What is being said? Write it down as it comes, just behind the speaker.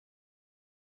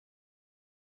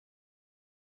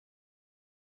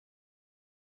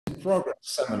Progress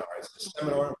seminar. It's a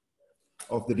seminar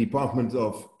of the Department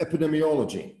of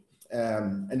Epidemiology.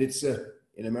 And it's,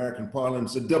 in American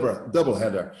parlance, a double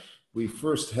header. We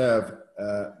first have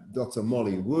Dr.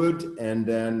 Mollie Wood, and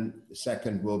then the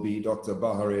second will be Dr.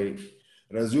 Bahareh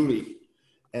Rasouli.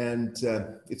 And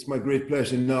it's my great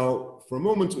pleasure now for a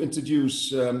moment to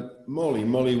introduce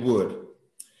Mollie Wood.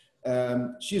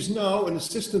 She is now an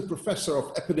assistant professor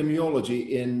of epidemiology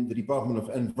in the Department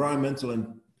of Environmental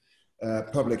and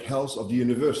Public Health of the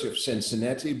University of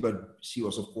Cincinnati, but she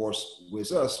was, of course,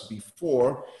 with us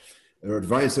before. Her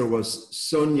advisor was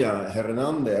Sonia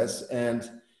Hernandez, and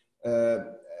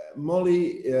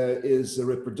Mollie is a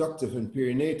reproductive and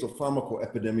perinatal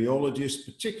pharmacoepidemiologist,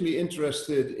 particularly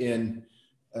interested in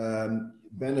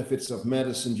benefits of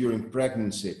medicine during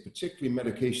pregnancy, particularly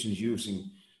medications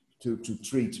using to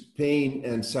treat pain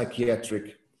and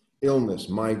psychiatric illness,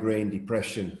 migraine,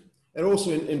 depression, and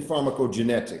also in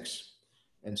pharmacogenetics.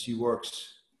 And she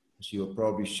works, she will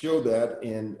probably show that,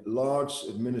 in large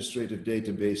administrative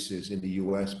databases in the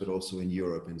US, but also in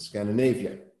Europe and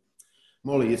Scandinavia.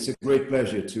 Mollie, it's a great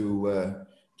pleasure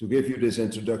to give you this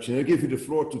introduction. I'll give you the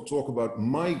floor to talk about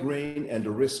migraine and the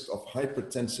risk of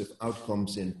hypertensive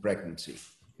outcomes in pregnancy.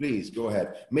 Please go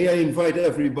ahead. May I invite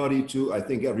everybody to, I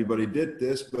think everybody did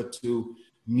this, but to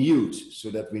mute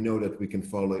so that we know that we can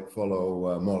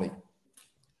follow Mollie.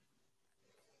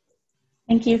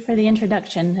 Thank you for the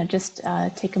introduction. I'll just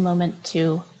take a moment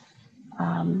to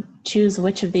choose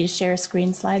which of these share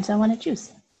screen slides I want to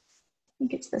choose. I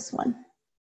think it's this one.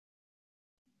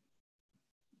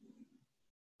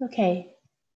 Okay.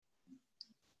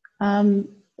 Are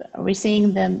we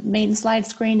seeing the main slide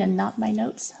screen and not my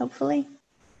notes, hopefully?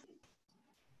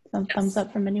 Some thumbs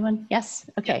up from anyone? Yes?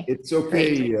 Okay. It's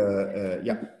okay.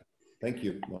 Yeah. Thank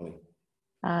you, Mollie.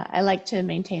 I like to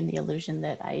maintain the illusion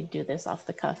that I do this off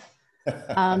the cuff.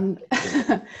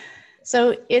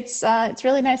 So it's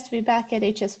really nice to be back at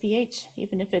HSPH,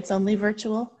 even if it's only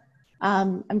virtual.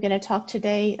 I'm going to talk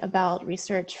today about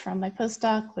research from my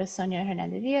postdoc with Sonia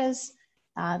Hernandez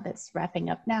that's wrapping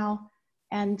up now.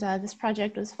 And this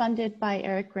project was funded by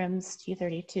Eric Grimm's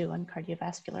T32 on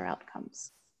cardiovascular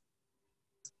outcomes.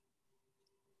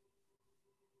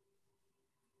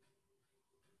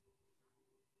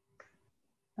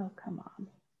 Oh, come on.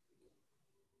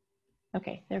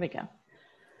 Okay, there we go.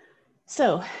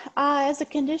 So, as a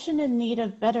condition in need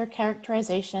of better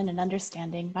characterization and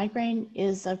understanding, migraine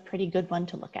is a pretty good one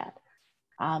to look at.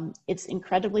 It's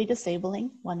incredibly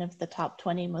disabling, one of the top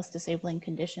 20 most disabling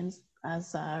conditions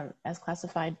as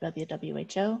classified by the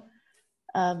WHO.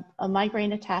 A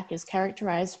migraine attack is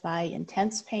characterized by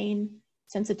intense pain,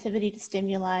 sensitivity to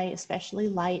stimuli, especially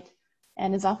light,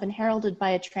 and is often heralded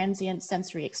by a transient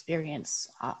sensory experience,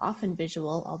 often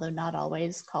visual, although not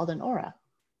always, called an aura.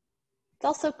 It's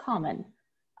also common.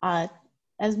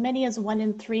 As many as 1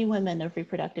 in 3 women of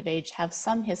reproductive age have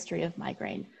some history of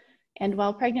migraine. And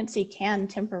while pregnancy can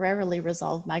temporarily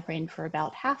resolve migraine for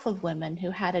about half of women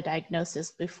who had a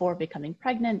diagnosis before becoming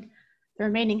pregnant, the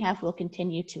remaining half will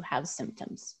continue to have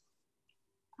symptoms.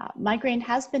 Migraine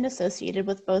has been associated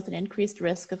with both an increased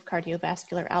risk of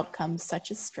cardiovascular outcomes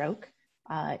such as stroke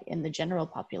in the general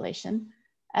population,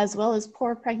 as well as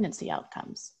poor pregnancy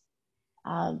outcomes.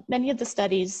 Many of the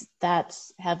studies that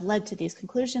have led to these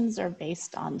conclusions are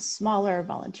based on smaller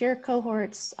volunteer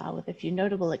cohorts with a few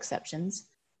notable exceptions,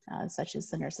 such as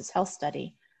the Nurses' Health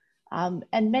Study,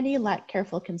 and many lack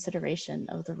careful consideration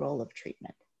of the role of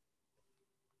treatment.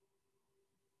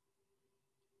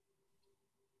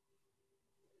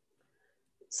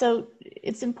 So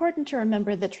it's important to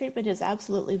remember that treatment is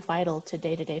absolutely vital to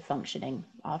day-to-day functioning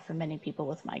for many people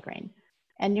with migraine.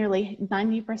 And nearly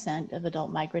 90% of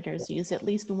adult migrators use at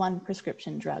least one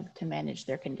prescription drug to manage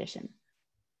their condition.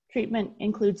 Treatment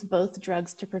includes both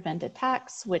drugs to prevent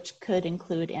attacks, which could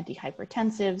include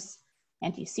antihypertensives,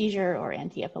 anti-seizure or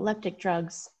anti-epileptic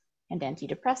drugs, and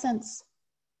antidepressants,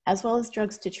 as well as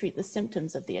drugs to treat the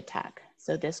symptoms of the attack.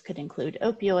 So this could include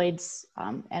opioids,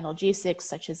 analgesics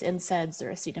such as NSAIDs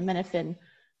or acetaminophen,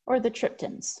 or the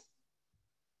triptans.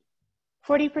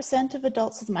 40% of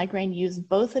adults with migraine use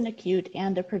both an acute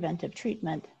and a preventive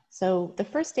treatment. So the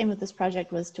first aim of this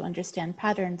project was to understand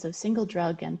patterns of single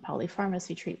drug and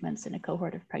polypharmacy treatments in a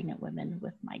cohort of pregnant women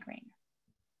with migraine.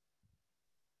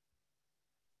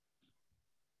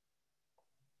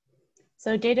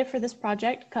 So data for this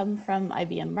project come from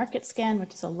IBM MarketScan,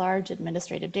 which is a large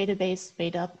administrative database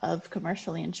made up of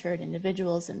commercially insured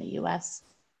individuals in the US.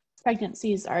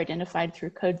 Pregnancies are identified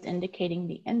through codes indicating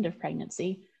the end of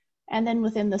pregnancy. And then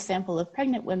within the sample of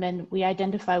pregnant women, we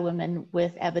identify women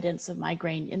with evidence of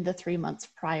migraine in the 3 months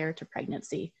prior to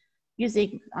pregnancy,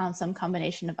 using some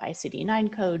combination of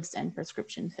ICD-9 codes and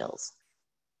prescription fills.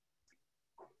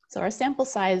 So our sample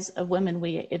size of women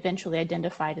we eventually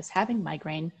identified as having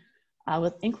migraine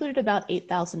included about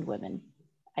 8,000 women,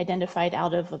 identified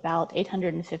out of about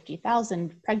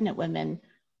 850,000 pregnant women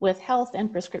with health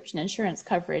and prescription insurance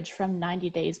coverage from 90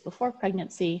 days before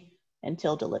pregnancy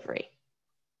until delivery.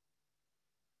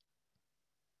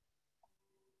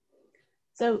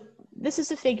 So this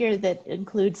is a figure that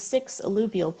includes 6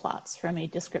 alluvial plots from a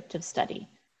descriptive study.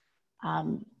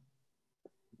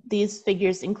 These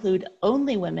figures include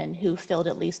only women who filled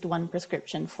at least one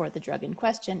prescription for the drug in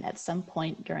question at some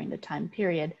point during the time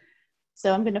period.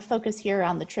 So I'm going to focus here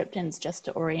on the triptans just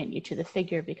to orient you to the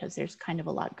figure because there's kind of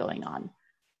a lot going on.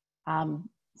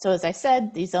 So as I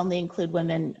said, these only include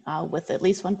women with at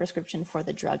least one prescription for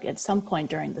the drug at some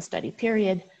point during the study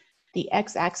period. The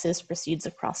x-axis proceeds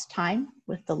across time,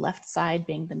 with the left side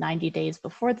being the 90 days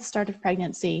before the start of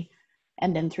pregnancy,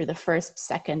 and then through the first,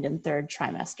 second, and third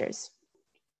trimesters.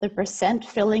 The percent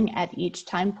filling at each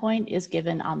time point is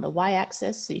given on the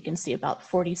y-axis, so you can see about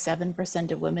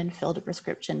 47% of women filled a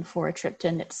prescription for a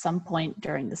triptan at some point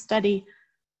during the study,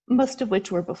 most of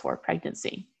which were before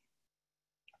pregnancy.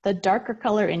 The darker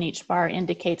color in each bar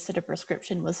indicates that a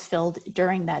prescription was filled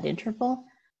during that interval,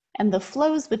 and the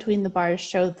flows between the bars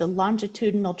show the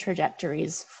longitudinal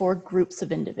trajectories for groups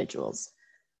of individuals.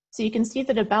 So you can see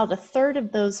that about a third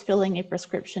of those filling a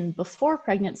prescription before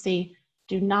pregnancy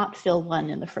do not fill one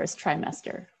in the first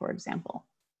trimester, for example.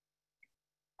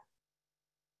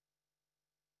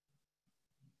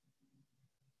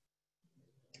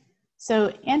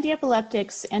 So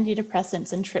antiepileptics,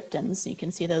 antidepressants, and triptans, you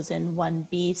can see those in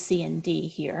 1B, C, and D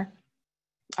here,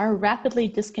 are rapidly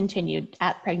discontinued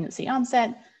at pregnancy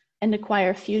onset and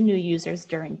acquire few new users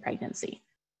during pregnancy.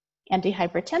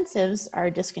 Antihypertensives are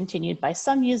discontinued by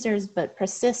some users, but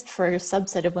persist for a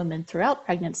subset of women throughout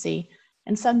pregnancy,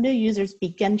 and some new users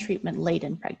begin treatment late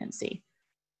in pregnancy.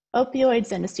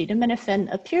 Opioids and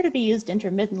acetaminophen appear to be used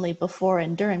intermittently before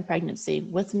and during pregnancy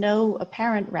with no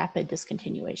apparent rapid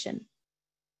discontinuation.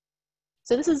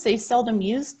 So this is a seldom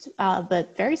used,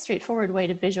 but very straightforward way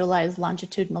to visualize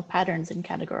longitudinal patterns in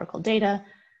categorical data.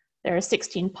 There are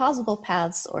 16 plausible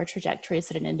paths or trajectories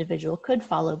that an individual could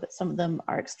follow, but some of them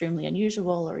are extremely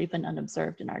unusual or even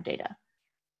unobserved in our data.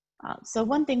 So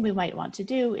one thing we might want to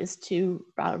do is to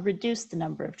reduce the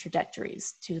number of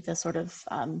trajectories to the sort of,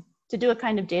 to do a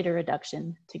kind of data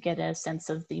reduction to get a sense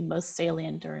of the most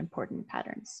salient or important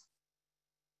patterns.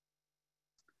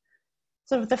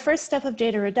 So the first step of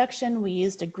data reduction, we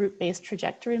used a group-based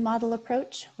trajectory model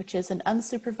approach, which is an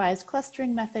unsupervised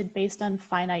clustering method based on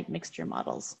finite mixture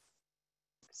models.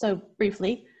 So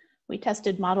briefly, we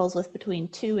tested models with between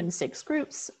 2 and 6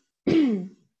 groups,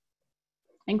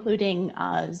 including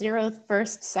 0th,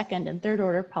 1st, 2nd, and 3rd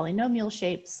order polynomial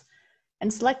shapes,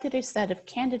 and selected a set of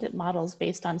candidate models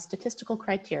based on statistical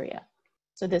criteria.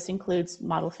 So this includes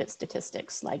model fit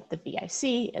statistics like the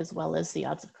BIC, as well as the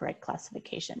odds of correct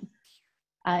classification.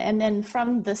 And then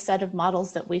from the set of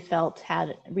models that we felt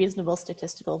had reasonable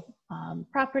statistical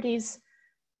properties,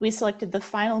 we selected the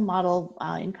final model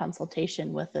in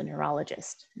consultation with a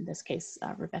neurologist, in this case,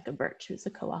 Rebecca Birch, who's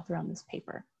a co-author on this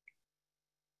paper.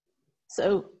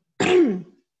 So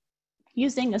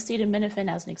using acetaminophen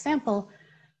as an example,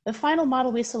 the final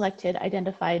model we selected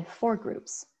identified 4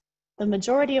 groups. The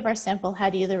majority of our sample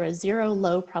had either a 0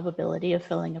 low probability of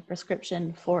filling a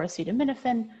prescription for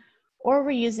acetaminophen, or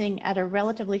were using at a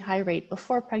relatively high rate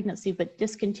before pregnancy, but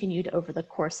discontinued over the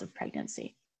course of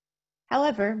pregnancy.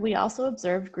 However, we also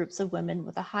observed groups of women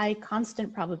with a high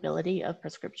constant probability of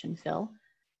prescription fill,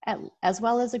 as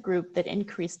well as a group that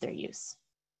increased their use.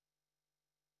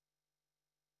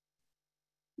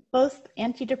 Both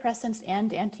antidepressants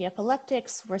and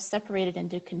antiepileptics were separated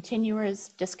into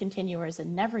continuers, discontinuers,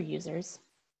 and never users.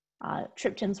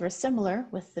 Triptans were similar,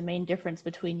 with the main difference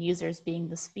between users being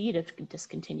the speed of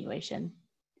discontinuation.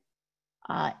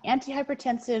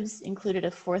 Antihypertensives included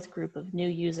a 4th group of new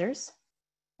users,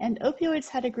 and opioids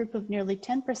had a group of nearly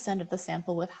 10% of the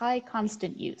sample with high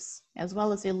constant use, as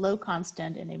well as a low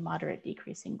constant and a moderate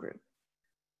decreasing group.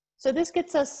 So this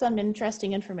gets us some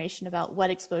interesting information about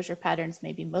what exposure patterns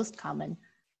may be most common,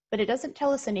 but it doesn't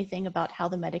tell us anything about how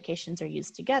the medications are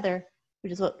used together,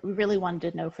 which is what we really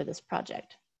wanted to know for this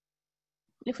project.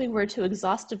 If we were to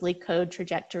exhaustively code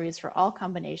trajectories for all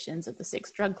combinations of the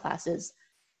 6 drug classes,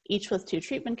 each with 2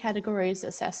 treatment categories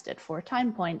assessed at 4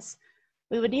 time points,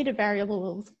 we would need a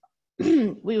variable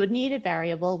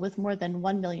with more than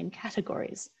 1 million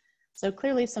categories. So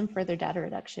clearly some further data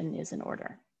reduction is in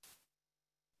order.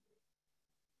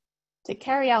 To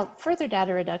carry out further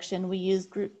data reduction, we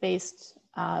used group-based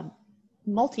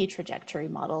multi-trajectory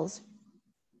models,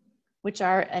 which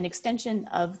are an extension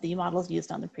of the models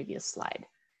used on the previous slide.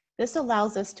 This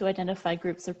allows us to identify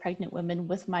groups of pregnant women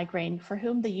with migraine for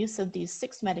whom the use of these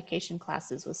 6 medication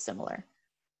classes was similar.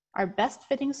 Our best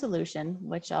fitting solution,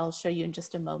 which I'll show you in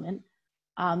just a moment,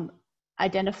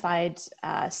 identified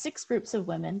 6 groups of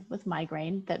women with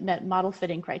migraine that met model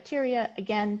fitting criteria,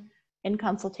 again, in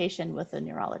consultation with a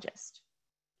neurologist.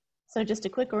 So just a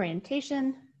quick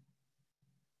orientation.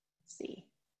 Let's see.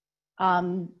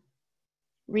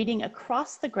 Reading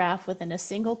across the graph within a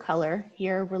single color,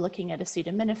 here we're looking at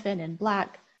acetaminophen in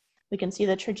black, we can see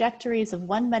the trajectories of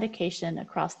one medication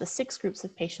across the 6 groups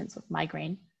of patients with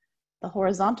migraine. The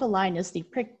horizontal line is the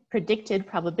predicted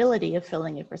probability of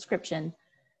filling a prescription,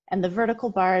 and the vertical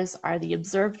bars are the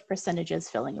observed percentages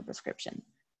filling a prescription.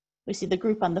 We see the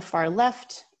group on the far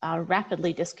left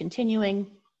rapidly discontinuing,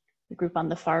 the group on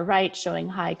the far right showing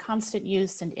high constant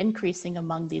use and increasing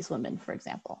among these women, for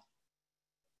example.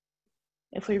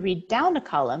 If we read down a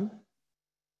column,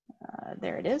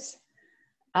 there it is,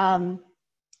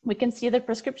 we can see the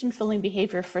prescription filling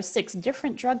behavior for 6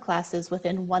 different drug classes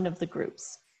within one of the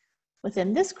groups.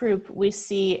 Within this group, we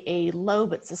see a low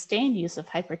but sustained use of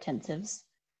hypertensives,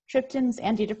 triptans,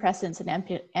 antidepressants, and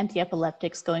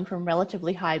antiepileptics going from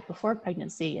relatively high before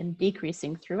pregnancy and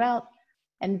decreasing throughout,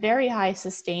 and very high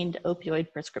sustained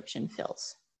opioid prescription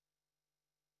fills.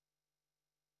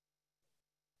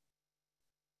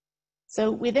 So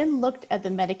we then looked at the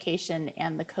medication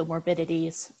and the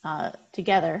comorbidities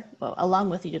together, well, along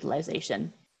with the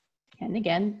utilization. And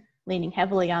again, leaning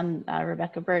heavily on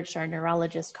Rebecca Birch, our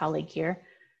neurologist colleague here,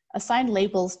 assigned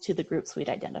labels to the groups we'd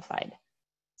identified.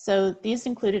 So these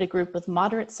included a group with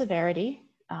moderate severity,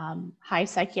 high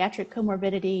psychiatric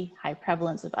comorbidity, high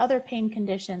prevalence of other pain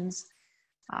conditions,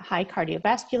 high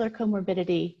cardiovascular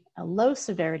comorbidity, a low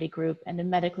severity group, and a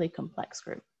medically complex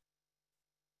group.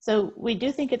 So we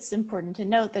do think it's important to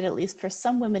note that at least for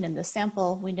some women in the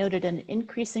sample, we noted an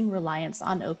increasing reliance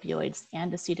on opioids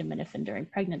and acetaminophen during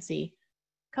pregnancy,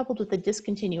 coupled with the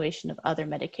discontinuation of other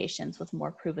medications with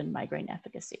more proven migraine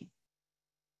efficacy.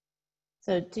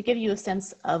 So to give you a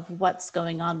sense of what's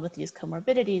going on with these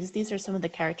comorbidities, these are some of the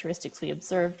characteristics we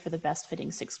observed for the best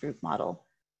fitting 6-group model.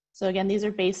 So again, ththese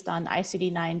are based on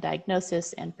ICD-9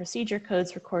 diagnosis and procedure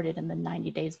codes recorded in the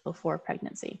 90 days before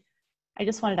pregnancy. I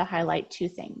just wanted to highlight 2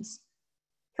 things.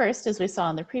 First, as we saw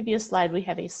on the previous slide, we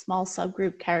have a small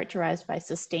subgroup characterized by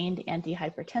sustained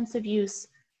antihypertensive use,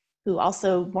 who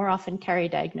also more often carry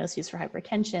diagnoses for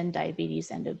hypertension, diabetes,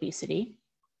 and obesity.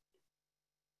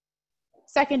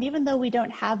 Second, even though we don't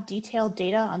have detailed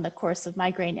data on the course of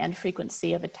migraine and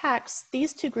frequency of attacks,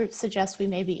 these 2 groups suggest we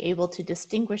may be able to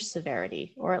distinguish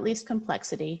severity, or at least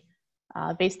complexity,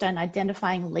 based on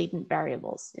identifying latent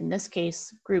variables, in this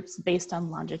case, groups based on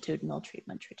longitudinal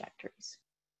treatment trajectories.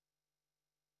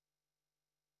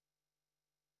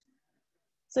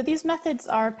 So these methods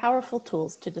are powerful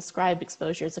tools to describe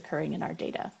exposures occurring in our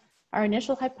data. Our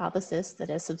initial hypothesis that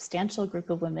a substantial group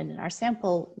of women in our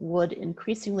sample would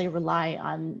increasingly rely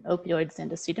on opioids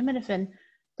and acetaminophen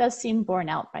does seem borne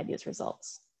out by these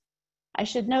results. I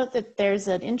should note that there's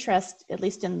an interest, at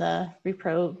least in the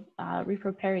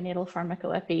𝑊𝐹𝑟inatal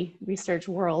pharmacoepi research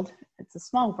world. It's a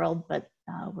small world, but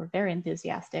we're very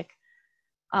enthusiastic.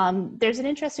 There's an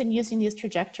interest in using these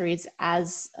trajectories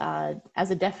as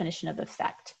a definition of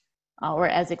effect, or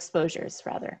as exposures,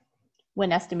 rather,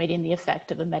 when estimating the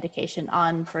effect of a medication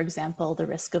on, for example, the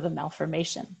risk of a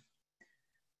malformation.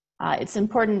 It's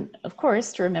important, of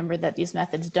course, to remember that these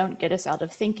methods don't get us out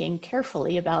of thinking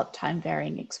carefully about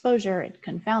time-varying exposure and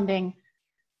confounding.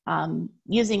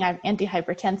 Using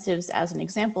antihypertensives as an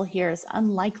example here is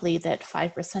unlikely that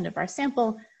 5% of our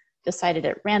sample decided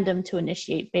at random to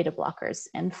initiate beta blockers,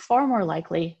 and far more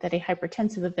likely that a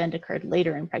hypertensive event occurred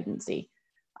later in pregnancy,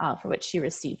 for which she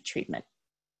received treatment.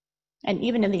 And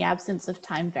even in the absence of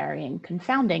time-varying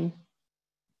confounding,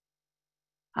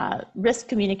 risk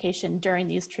communication during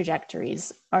these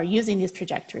trajectories, or using these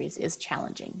trajectories, is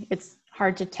challenging. It's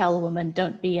hard to tell a woman,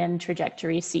 don't be in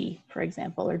trajectory C, for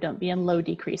example, or don't be in low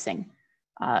decreasing,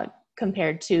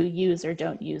 compared to use or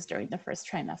don't use during the first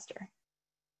trimester.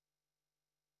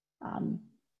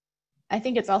 I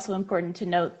think it's also important to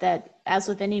note that, as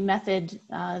with any method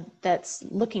that's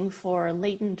looking for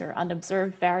latent or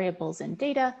unobserved variables in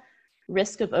data,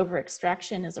 risk of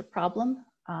overextraction is a problem.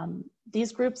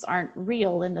 These groups aren't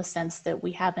real in the sense that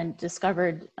we haven't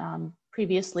discovered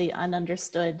previously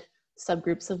ununderstood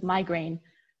subgroups of migraine.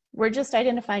 We're just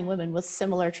identifying women with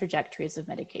similar trajectories of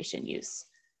medication use.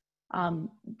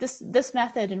 This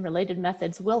method and related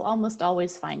methods will almost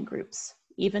always find groups,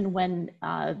 even when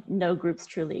no groups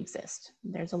truly exist.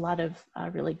 There's a lot of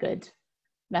really good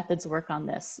methods work on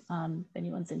this. If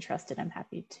anyone's interested, I'm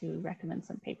happy to recommend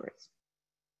some papers.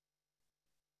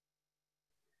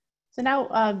 So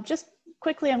now, just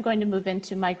quickly, I'm going to move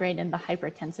into migraine and the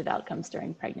hypertensive outcomes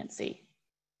during pregnancy,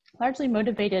 largely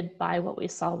motivated by what we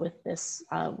saw with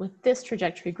this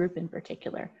trajectory group in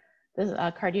particular,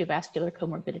 the cardiovascular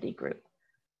comorbidity group.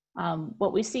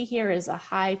 What we see here is a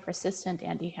high persistent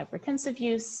antihypertensive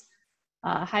use,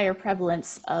 higher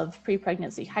prevalence of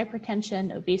pre-pregnancy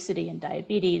hypertension, obesity, and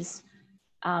diabetes,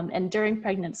 and during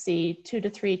pregnancy, 2 to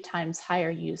 3 times higher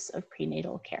use of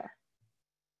prenatal care.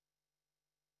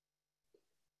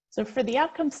 So for the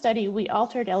outcome study, we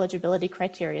altered eligibility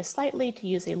criteria slightly to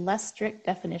use a less strict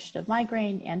definition of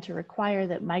migraine and to require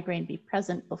that migraine be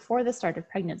present before the start of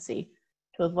pregnancy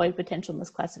to avoid potential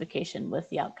misclassification with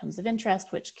the outcomes of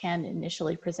interest, which can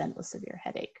initially present with severe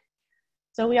headache.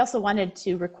 So we also wanted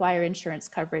to require insurance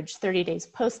coverage 30 days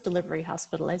post-delivery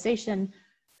hospitalization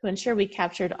to ensure we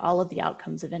captured all of the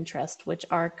outcomes of interest, which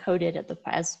are coded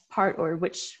as part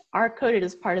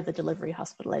of the delivery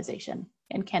hospitalization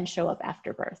and can show up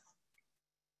after birth.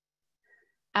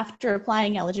 After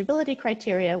applying eligibility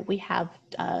criteria, we have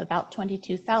about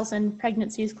 22,000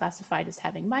 pregnancies classified as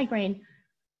having migraine,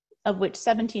 of which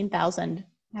 17,000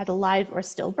 had a live or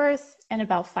still birth, and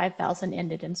about 5,000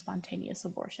 ended in spontaneous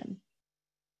abortion.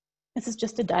 This is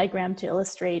just a diagram to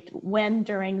illustrate when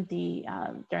during the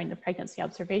pregnancy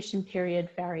observation period,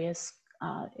 various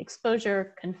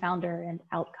exposure, confounder, and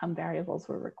outcome variables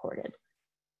were recorded.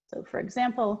 So for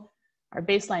example, our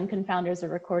baseline confounders are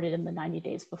recorded in the 90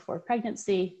 days before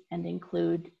pregnancy and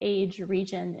include age,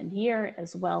 region, and year,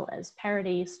 as well as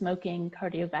parity, smoking,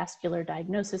 cardiovascular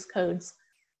diagnosis codes,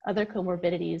 other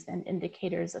comorbidities, and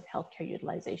indicators of healthcare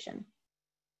utilization.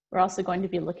 We're also going to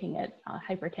be looking at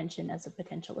hypertension as a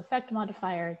potential effect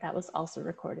modifier that was also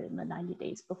recorded in the 90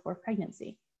 days before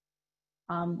pregnancy.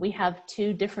 We have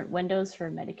 2 different windows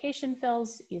for medication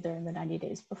fills, either in the 90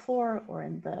 days before or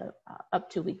in the up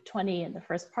to week 20 in the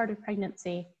first part of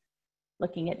pregnancy,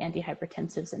 looking at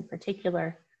antihypertensives in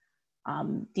particular.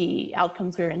 The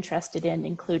outcomes we were interested in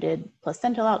included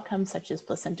placental outcomes such as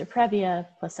placenta previa,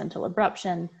 placental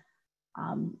abruption,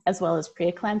 as well as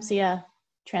preeclampsia,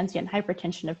 transient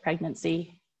hypertension of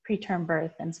pregnancy, preterm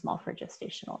birth, and small for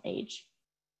gestational age.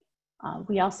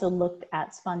 We also looked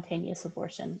at spontaneous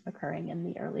abortion occurring in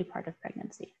the early part of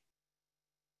pregnancy.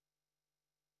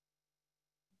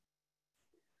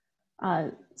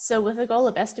 So with the goal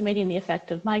of estimating the effect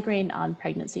of migraine on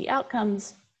pregnancy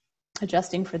outcomes,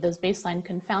 adjusting for those baseline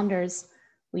confounders,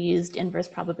 we used inverse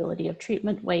probability of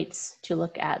treatment weights to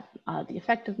look at the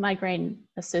effect of migraine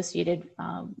associated,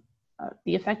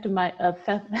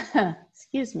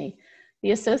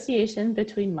 the association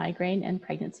between migraine and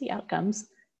pregnancy outcomes,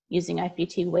 using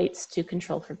IPT weights to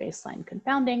control for baseline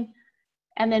confounding,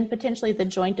 and then potentially the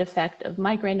joint effect of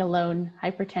migraine alone,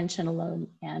 hypertension alone,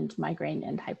 and migraine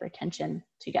and hypertension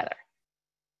together.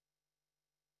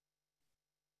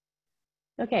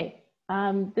 Okay,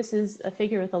 this is a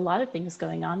figure with a lot of things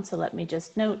going on, so let me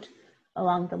just note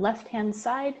along the left-hand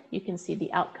side, you can see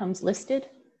the outcomes listed.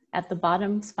 At the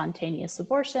bottom, spontaneous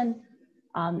abortion,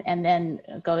 and then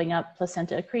going up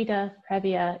placenta accreta,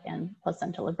 previa, and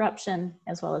placental abruption,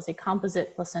 as well as a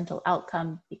composite placental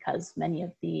outcome because many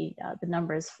of the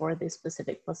numbers for the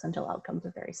specific placental outcomes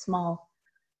are very small.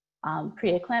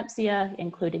 Preeclampsia,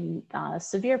 including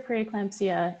severe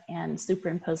preeclampsia and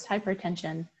superimposed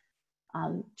hypertension,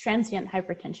 transient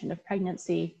hypertension of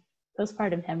pregnancy,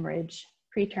 postpartum hemorrhage,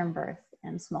 preterm birth,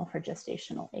 and small for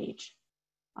gestational age.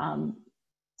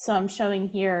 So I'm showing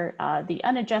here the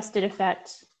unadjusted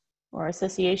effect or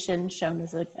association shown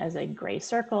as a gray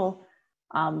circle.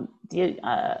 The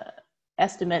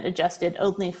estimate adjusted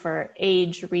only for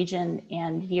age, region,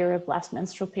 and year of last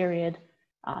menstrual period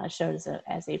showed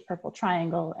as a purple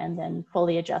triangle, and then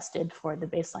fully adjusted for the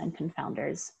baseline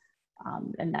confounders,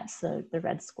 and that's the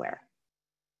red square.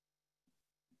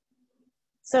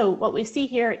 So what we see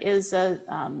here is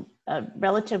a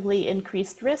relatively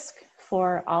increased risk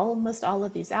for almost all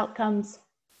of these outcomes,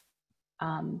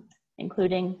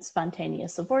 including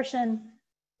spontaneous abortion,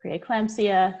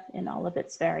 preeclampsia in all of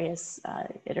its various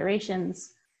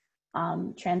iterations,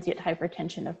 transient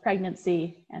hypertension of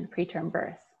pregnancy, and preterm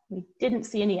birth. We didn't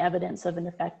see any evidence of an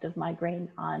effect of migraine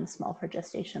on small for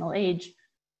gestational age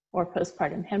or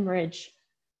postpartum hemorrhage.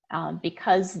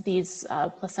 Because these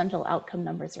placental outcome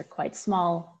numbers are quite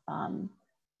small,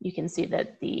 you can see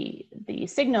that the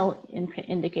signal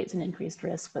indicates an increased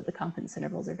risk, but the confidence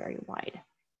intervals are very wide.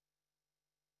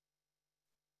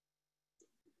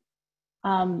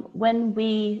 When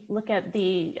we look at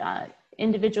the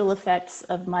individual effects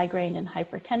of migraine and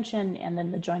hypertension, and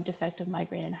then the joint effect of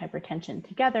migraine and hypertension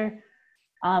together.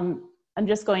 I'm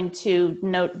just going to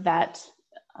note that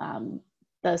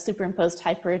the superimposed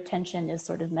hypertension is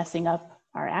sort of messing up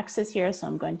our axis here, so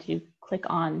I'm going to click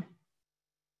on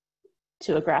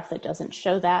to a graph that doesn't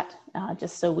show that,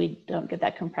 just so we don't get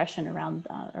that compression around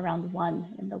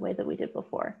 1 in the way that we did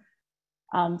before.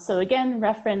 So again,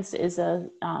 reference is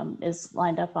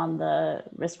lined up on the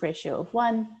risk ratio of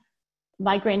 1.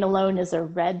 Migraine alone is a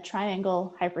red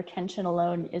triangle, hypertension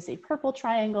alone is a purple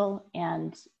triangle,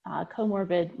 and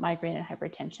comorbid migraine and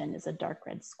hypertension is a dark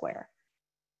red square.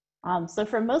 So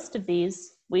for most of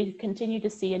these, we continue to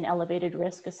see an elevated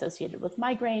risk associated with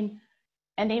migraine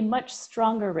and a much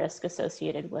stronger risk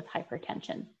associated with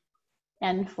hypertension.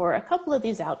 And for a couple of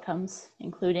these outcomes,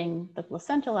 including the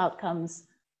placental outcomes,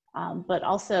 but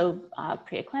also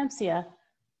preeclampsia,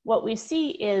 what we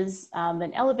see is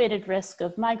an elevated risk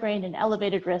of migraine and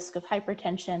elevated risk of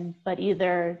hypertension, but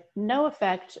either no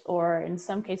effect or in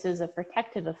some cases a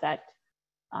protective effect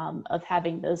of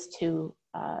having those two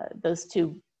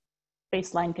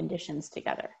baseline conditions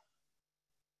together.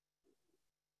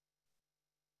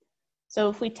 So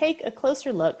if we take a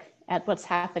closer look at what's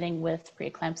happening with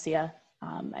preeclampsia,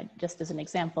 just as an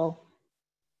example,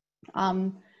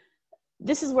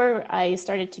 this is where I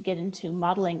started to get into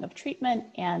modeling of treatment,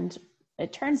 and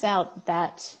it turns out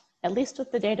that, at least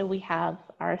with the data we have,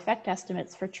 our effect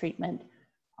estimates for treatment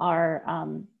are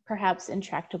perhaps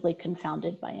intractably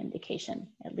confounded by indication,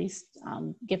 at least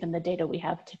given the data we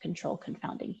have to control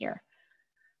confounding here.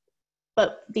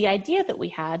 But the idea that we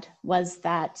had was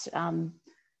that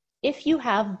if you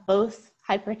have both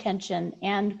hypertension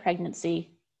and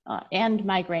pregnancy and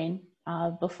migraine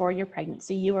before your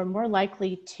pregnancy, you are more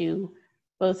likely to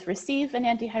both receive an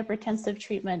antihypertensive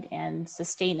treatment and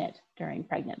sustain it during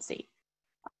pregnancy.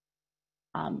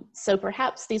 So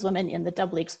perhaps these women in the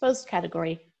doubly exposed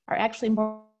category are actually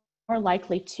more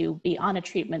likely to be on a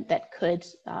treatment that could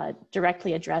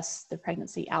directly address the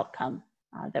pregnancy outcome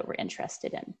that we're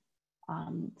interested in.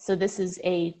 So this is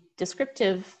a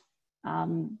descriptive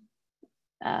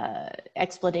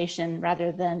explanation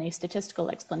rather than a statistical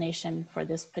explanation for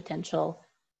this potential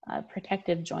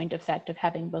protective joint effect of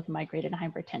having both migraine and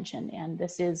hypertension. And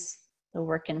this is the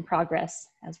work in progress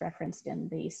as referenced in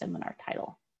the seminar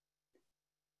title.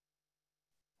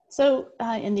 So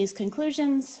in these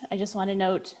conclusions, I just want to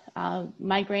note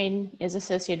migraine is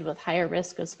associated with higher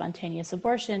risk of spontaneous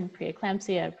abortion,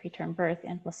 preeclampsia, preterm birth,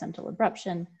 and placental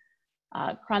abruption.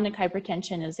 Chronic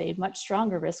hypertension is a much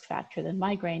stronger risk factor than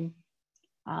migraine.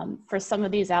 For some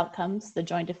of these outcomes, the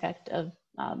joint effect of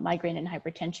migraine and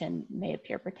hypertension may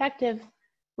appear protective,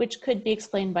 which could be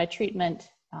explained by treatment,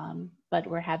 but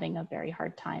we're having a very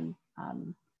hard time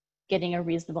getting a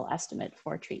reasonable estimate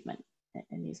for treatment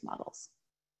in these models.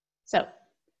 So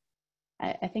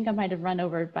I think I might have run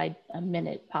over by a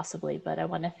minute possibly, but I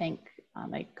want to thank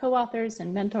my co-authors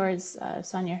and mentors,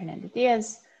 Sonia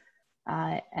Hernandez-Diaz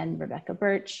and Rebecca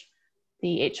Birch,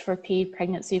 the H4P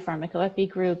Pregnancy Pharmacoepi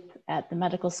group at the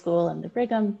medical school and the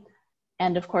Brigham,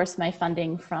 and of course my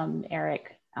funding from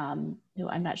Eric, who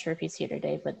I'm not sure if he's here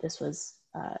today, but this was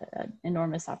an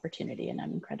enormous opportunity and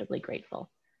I'm incredibly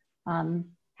grateful.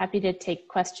 Happy to take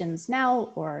questions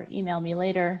now or email me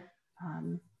later.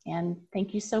 And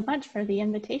thank you so much for the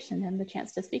invitation and the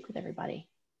chance to speak with everybody.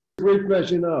 Great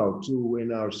pleasure now to,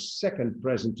 in our second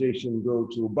presentation, go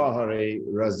to Bahareh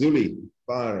Rasouli.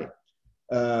 Bahareh,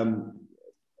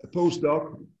 a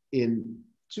postdoc in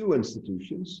 2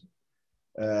 institutions,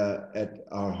 at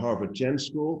our Harvard Chen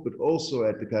School, but also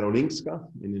at the 𝐂𝐤𝐬𝐿.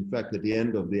 And in fact, at the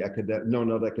end of the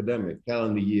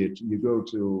calendar year, you go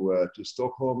to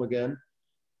Stockholm again.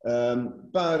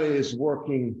 Bahareh is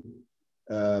working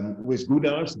with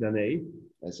𝐂𝐤𝐬𝐿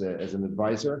as an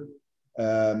advisor.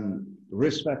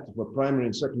 Risk factor for primary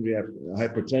and secondary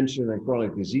hypertension and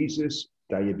chronic diseases,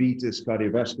 diabetes,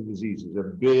 cardiovascular diseases, a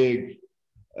big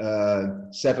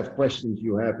set of questions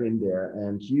you have in there.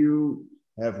 And you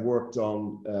have worked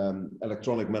on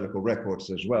electronic medical records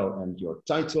as well. And your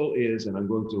title is, and I'm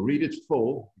going to read it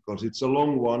full because it's a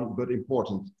long one, but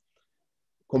important.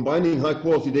 Combining high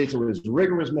quality data with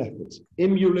rigorous methods,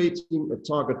 emulating a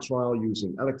target trial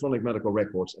using electronic medical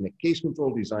records and a case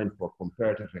control design for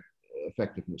comparative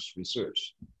effectiveness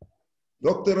research.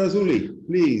 Dr. Rasouli,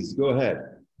 please go ahead.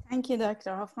 Thank you,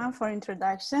 Dr. Hoffman, for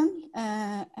introduction.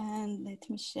 And let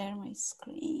me share my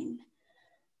screen.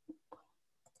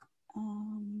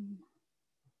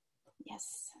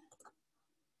 Yes.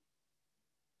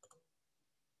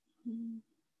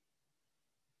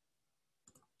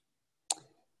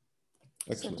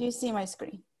 Excellent. So do you see my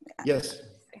screen? Yes.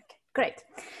 Okay, great.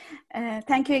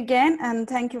 Thank you again, and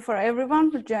thank you for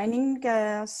everyone for joining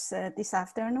us this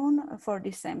afternoon for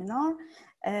this seminar.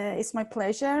 It's my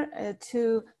pleasure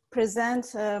to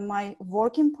present my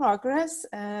work in progress.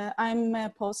 I'm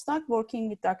a postdoc working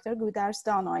with Dr. Gudars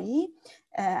Danai,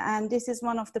 and this is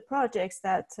one of the projects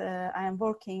that I am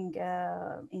working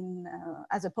in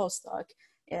as a postdoc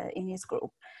in his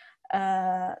group.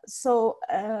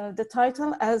 The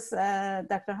title, as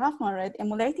Dr. Hoffman read,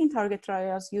 Emulating Target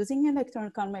Trials Using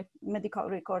Electronic Medical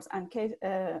Records and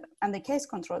the Case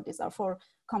Control. These are for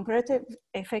comparative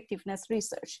effectiveness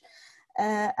research.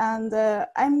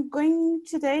 I'm going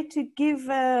today to give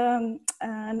an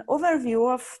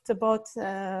overview of about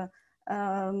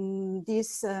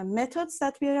these methods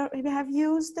that we have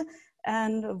used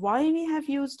and why we have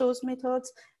used those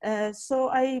methods. So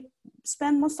I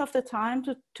spend most of the time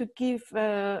to give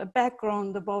a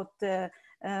background about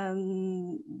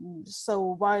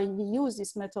so why we use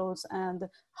these methods and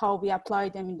how we apply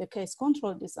them in the case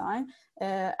control design.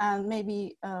 And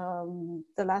maybe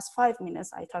the last 5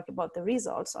 minutes, I talk about the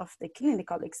results of the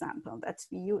clinical example that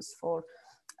we use for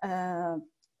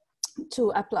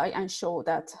to apply and show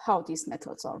that how these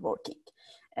methods are working.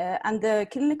 And the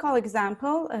clinical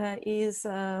example is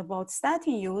about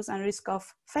statin use and risk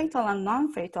of fatal and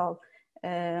non-fatal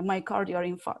myocardial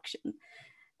infarction.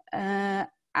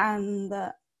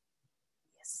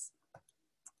 Yes,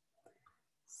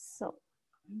 so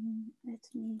let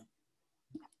me,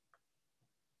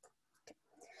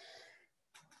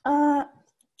 okay.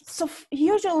 So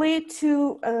usually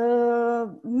to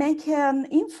make an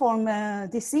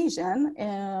informed decision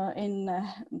in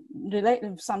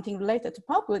something related to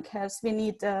public health, we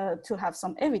need to have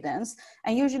some evidence.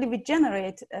 And usually we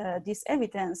generate this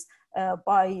evidence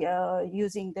by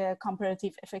using the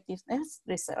comparative effectiveness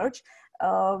research,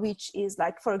 which is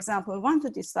like, for example, we want to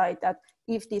decide that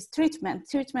if this treatment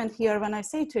here, when I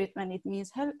say treatment, it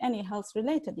means any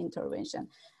health-related intervention.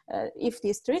 If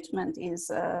this treatment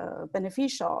is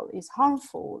beneficial, is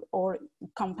harmful, or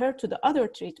compared to the other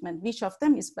treatment, which of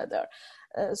them is better?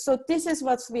 So this is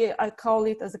what I call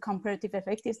it as a comparative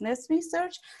effectiveness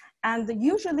research. And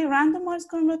usually randomized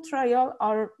controlled trial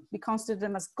we consider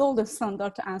them as golden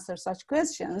standard to answer such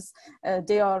questions.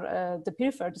 They are the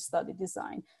preferred study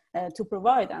design to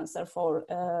provide answer for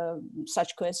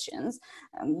such questions.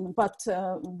 But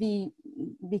we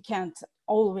can't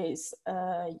always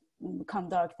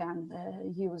conduct and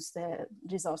use the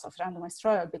results of randomized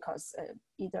trial because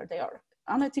either they are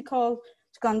unethical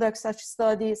to conduct such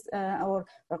studies or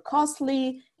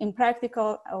costly,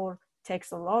 impractical, or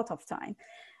takes a lot of time.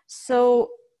 So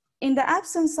in the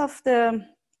absence of the,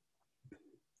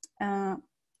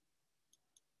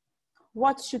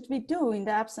 what should we do in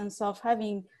the absence of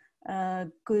having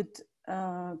good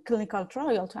clinical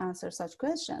trial to answer such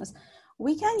questions?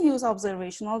 We can use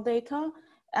observational data.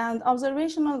 And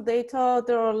observational data,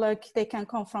 they can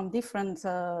come from different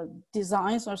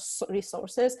designs or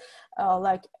resources,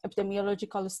 like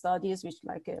epidemiological studies, which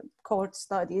like cohort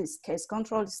studies, case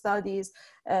control studies,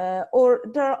 or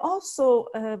there are also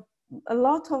a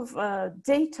lot of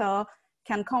data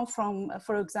can come from,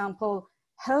 for example,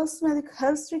 health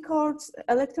records,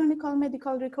 electronic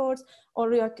medical records,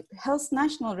 or health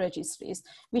national registries,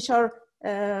 which are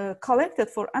collected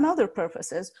for another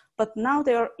purposes, but now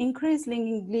they are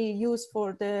increasingly used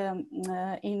for the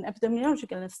in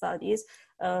epidemiological studies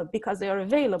because they are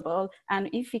available. And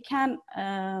if we can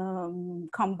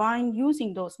combine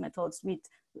using those methods with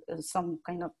some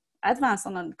kind of advanced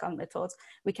analytical methods,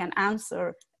 we can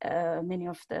answer many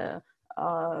of the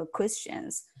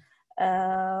questions.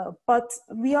 But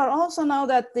we are also know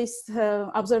that these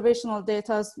observational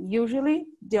data usually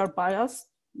they are biased,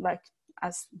 like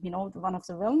as we know, one of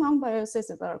the well-known biases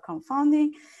that are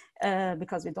confounding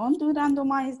because we don't do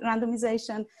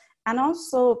randomization. And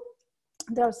also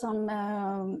there are some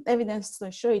evidence to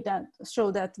show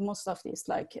that most of these,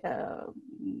 like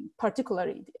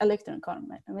particularly electronic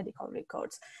medical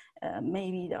records,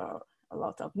 maybe there are a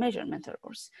lot of measurement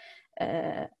errors.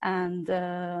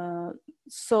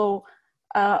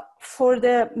 For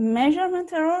the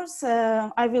measurement errors,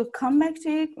 I will come back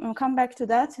to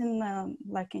that in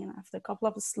after a couple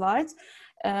of slides.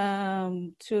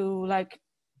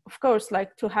 Of course,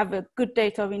 to have a good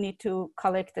data, we need to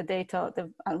collect the data,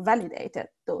 validate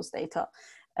those data,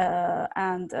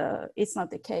 and it's not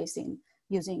the case in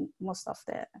using most of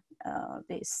the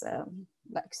these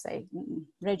say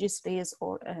registries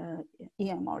or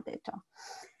EMR data.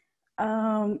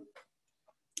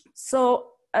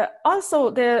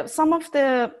 Also, some of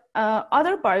the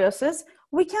other biases,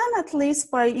 we can at least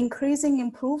by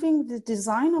improving the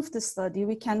design of the study,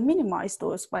 we can minimize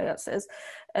those biases.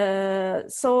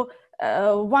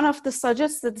 one of the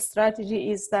suggested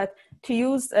strategy is that to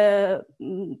use,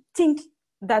 think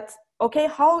that, okay,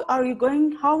 how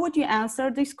would you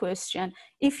answer this question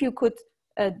if you could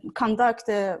conduct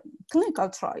a clinical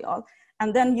trial,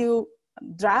 and then you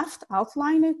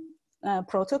outline a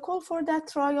protocol for that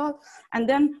trial, and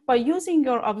then by using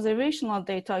your observational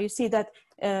data, you see that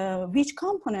which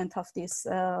component of this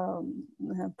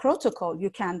protocol you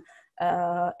can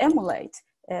emulate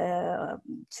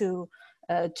to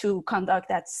conduct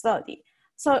that study.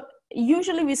 So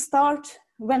usually we start,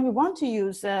 when we want to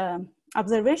use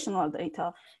observational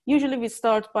data, usually we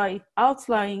start by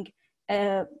outlining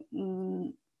a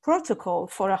protocol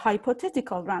for a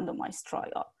hypothetical randomized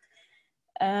trial.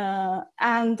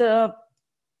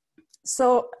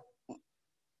 So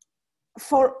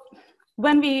for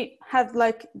when we have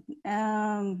like,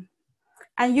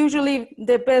 and usually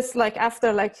the best, like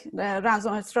after like the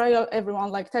randomized trial,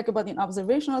 everyone like talk about in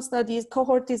observational studies,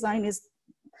 cohort design is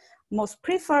most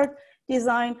preferred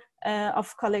design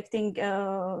of collecting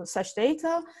such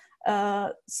data.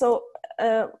 So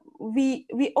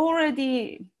we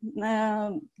already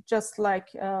just like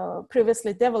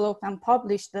previously developed and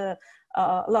published a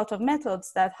lot of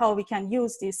methods that how we can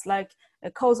use this like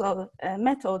causal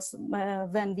methods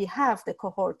when we have the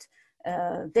cohort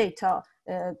data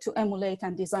to emulate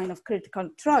and design of critical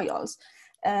trials.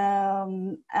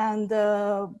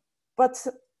 But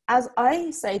as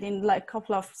I said in like a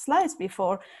couple of slides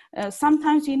before,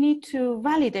 sometimes you need to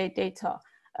validate data.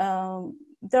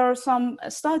 There are some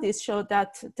studies show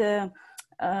that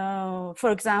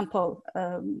for example,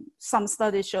 some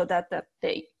studies show that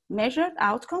they measured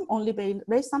outcome only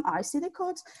based on ICD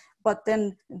codes, but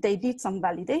then they did some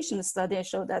validation study and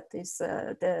showed that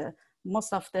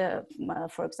most of the,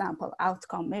 for example,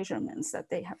 outcome measurements that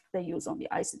they use on the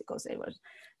ICD codes,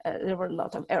 there were a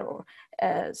lot of error.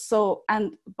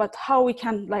 But how we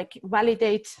can like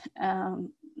validate,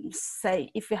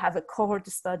 say, if we have a cohort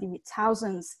study with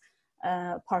thousands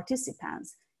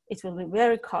participants, it will be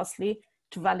very costly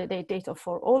to validate data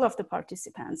for all of the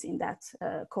participants in that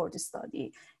cohort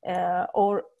study.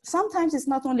 Or sometimes it's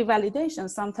not only validation,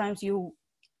 sometimes you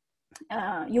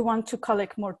want to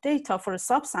collect more data for a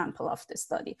subsample of the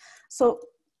study. So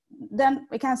then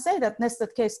we can say that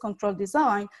nested case control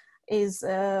design is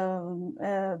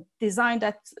a design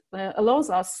that allows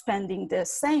us spending the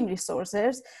same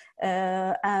resources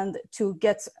and to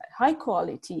get high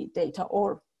quality data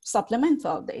or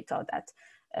supplemental data that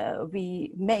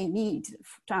we may need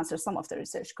to answer some of the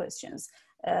research questions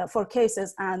for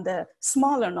cases and a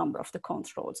smaller number of the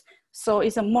controls. So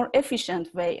it's a more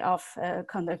efficient way of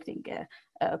conducting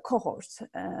a cohort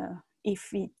if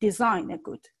we design a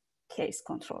good case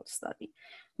control study.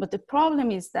 But the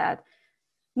problem is that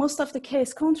most of the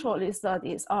case control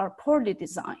studies are poorly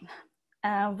designed.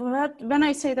 When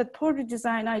I say that poorly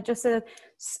designed, I just said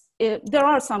there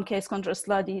are some case control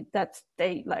studies that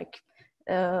they like,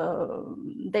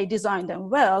 they design them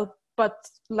well, but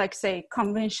like say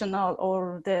conventional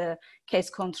or the case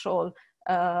control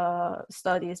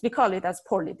studies, we call it as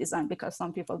poorly designed because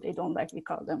some people, they don't like, we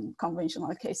call them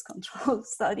conventional case control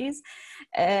studies.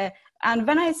 And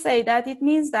when I say that, it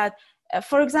means that,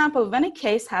 for example, when a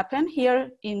case happened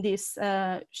here in this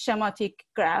schematic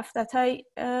graph that I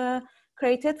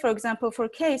created, for example, for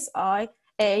case A,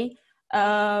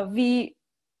 we,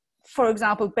 for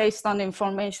example, based on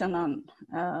information on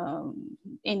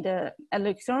in the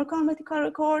electronic medical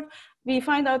record, we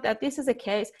find out that this is a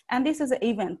case and this is an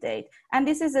event date. And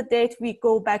this is a date we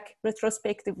go back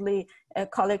retrospectively,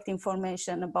 collect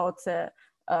information about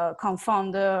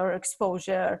confounder,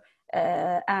 exposure,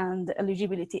 and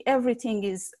eligibility. Everything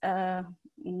is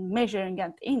measuring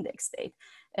at index date.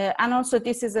 And also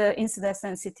this is an incidence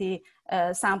density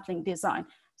sampling design.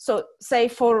 So say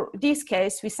for this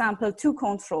case, we sample 2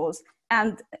 controls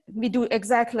and we do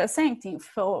exactly the same thing.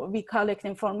 We collect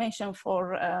information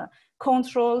for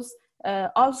controls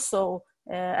also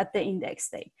at the index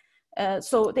date.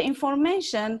 So the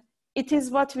information, it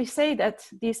is what we say that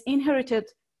this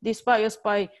inherited, this bias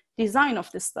by design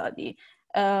of the study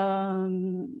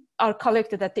are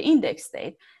collected at the index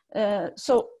date.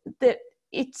 So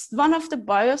it's one of the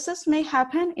biases may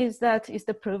happen is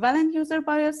the prevalent user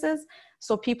biases.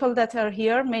 So people that are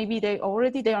here, maybe they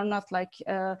are not like,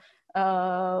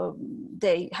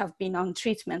 they have been on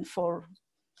treatment for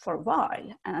a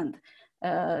while and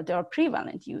they are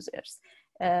prevalent users.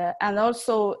 And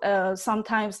also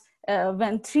sometimes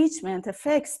when treatment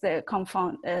affects the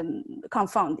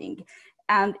confounding,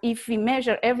 and if we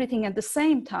measure everything at the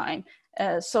same time,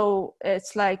 so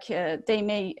it's like they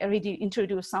may already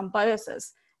introduce some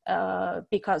biases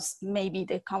because maybe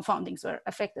the confoundings were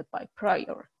affected by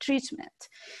prior treatment.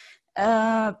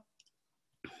 We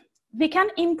can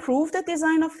improve the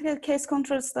design of a case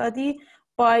control study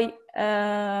by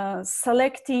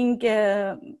selecting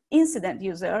incident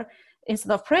user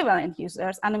instead of prevalent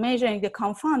users and measuring the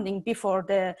confounding before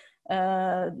the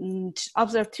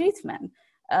observed treatment.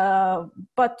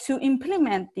 But to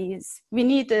implement these, we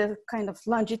need a kind of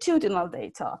longitudinal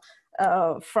data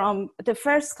from the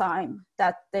first time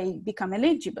that they become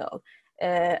eligible.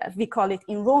 We call it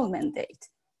enrollment date.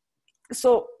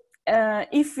 So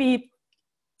if we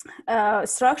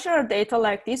structure our data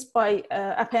like this by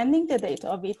appending the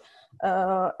data with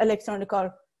electronic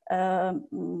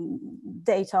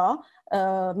data,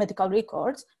 medical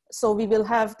records. So we will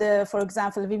have the, for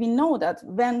example, we will know that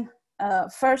when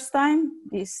first time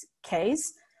this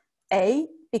case A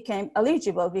became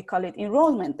eligible, we call it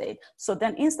enrollment date. So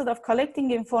then instead of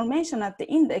collecting information at the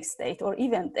index date or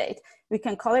event date, we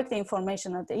can collect the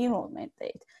information at the enrollment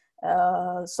date.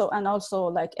 So, and also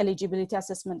like eligibility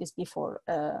assessment is before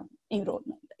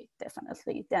enrollment date,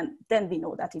 definitely. Then we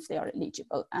know that if they are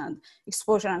eligible, and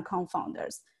exposure and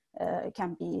confounders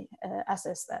can be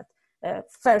assessed at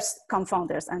first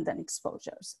confounders and then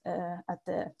exposures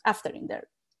after in their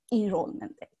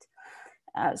enrollment date.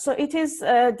 So it is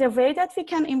the way that we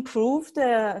can improve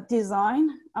the design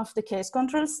of the case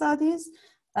control studies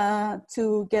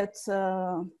to get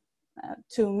to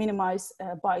minimize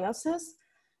biases.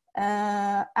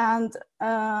 And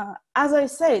as I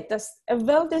said, a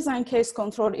well-designed case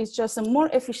control is just a more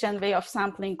efficient way of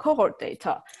sampling cohort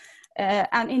data.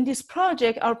 And in this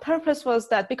project, our purpose was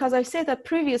that, because I said that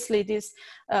previously this,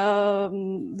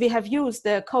 we have used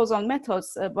the causal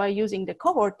methods by using the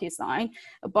cohort design,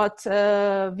 but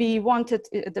we wanted,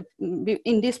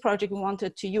 in this project, we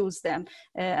wanted to use them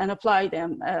and apply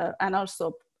them and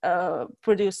also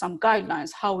produce some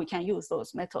guidelines how we can use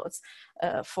those methods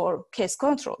for case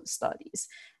control studies.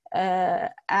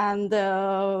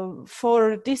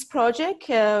 For this project,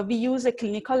 we use a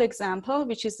clinical example,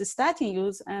 which is the statin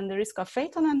use and the risk of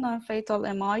fatal and non-fatal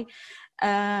MI.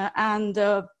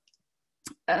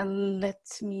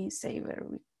 Let me say where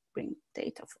we bring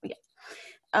data for,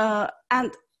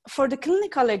 and for the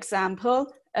clinical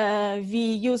example,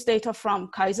 we use data from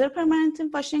Kaiser Permanente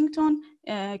in Washington,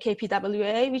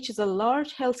 KPWA, which is a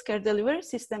large healthcare delivery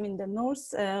system in the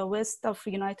northwest of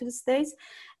the United States.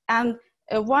 And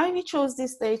why we chose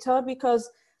this data?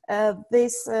 Because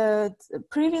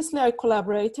previously our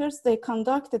collaborators, they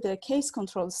conducted a case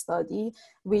control study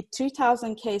with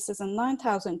 3,000 cases and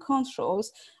 9,000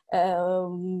 controls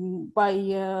and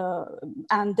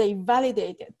they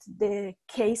validated the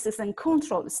cases and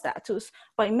control status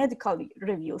by medical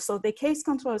review. So the case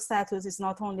control status is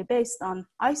not only based on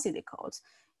ICD codes,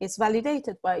 it's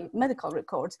validated by medical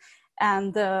records.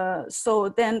 And so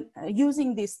then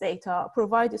using this data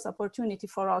provide this opportunity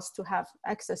for us to have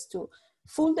access to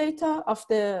full data of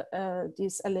the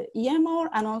this EMR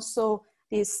and also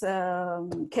this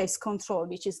case control,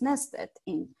 which is nested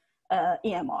in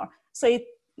EMR. So it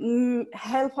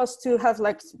help us to have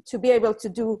to be able to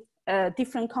do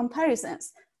different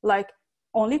comparisons, like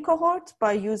only cohort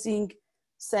by using,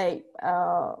 say,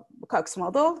 Cox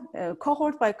model,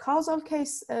 cohort by causal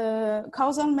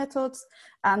methods,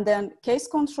 and then case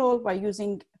control by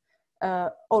using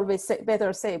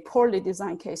poorly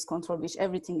designed case control, which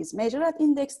everything is measured at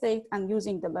index date, and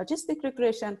using the logistic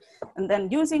regression, and then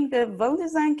using the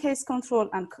well-designed case control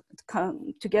and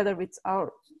together with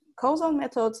our causal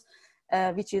methods,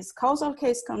 which is causal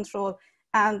case control.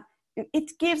 And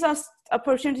it gives us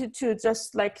opportunity to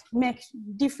just make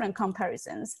different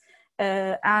comparisons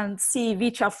and see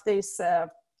which of these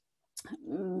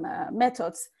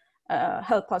methods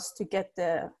help us to get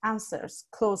the answers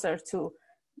closer to,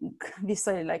 we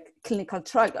say, clinical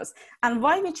trials. And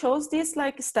why we chose this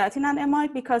statin and MI,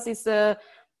 because there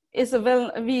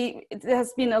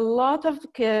has been a lot of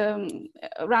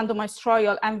randomized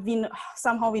trial, and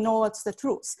somehow we know what's the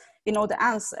truth. We know the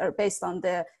answer based on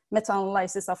the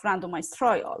meta-analysis of randomized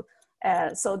trial.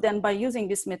 So then by using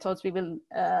these methods, we will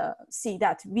see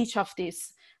that which of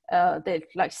these,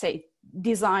 say,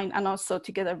 design and also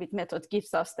together with method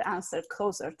gives us the answer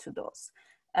closer to those,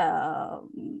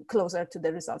 closer to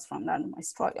the results from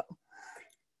randomized trial.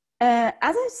 As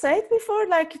I said before,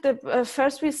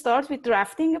 first we start with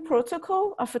drafting a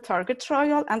protocol of a target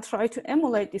trial and try to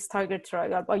emulate this target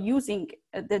trial by using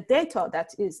the data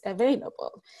that is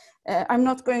available. I'm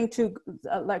not going to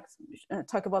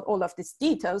talk about all of these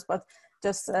details, but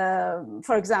just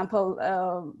for example,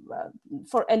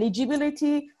 for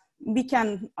eligibility, we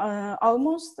can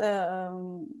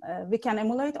we can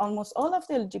emulate almost all of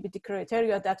the eligibility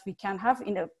criteria that we can have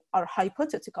in our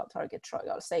hypothetical target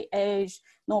trial, say age,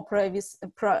 no previous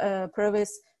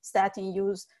statin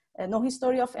use, no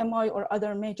history of MI or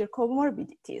other major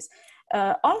comorbidities.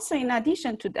 Also, in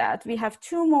addition to that, we have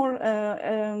two more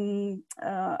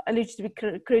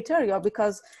eligibility criteria,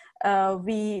 because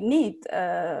we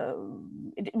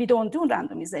don't do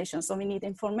randomization, so we need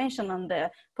information on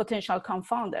the potential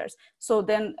confounders. So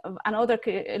then another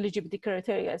eligibility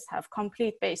criteria is have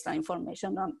complete baseline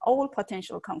information on all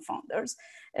potential confounders.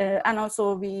 And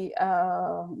also we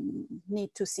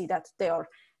need to see that they are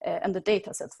and the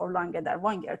data set for longer than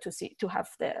 1 year to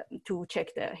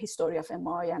check the history of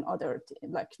MI and other,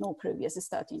 like no previous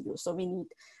statin use. So we need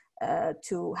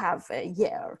to have a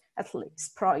year at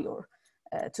least prior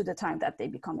to the time that they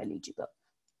become eligible.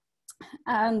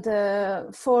 And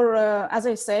as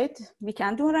I said, we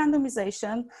can do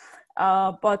randomization,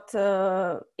 but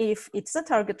if it's a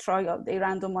target trial, they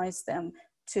randomize them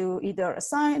to either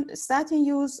assign statin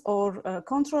use or a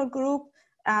control group.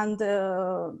 And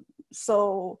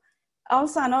so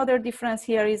also another difference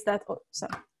here is that,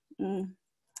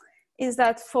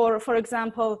 for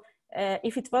example,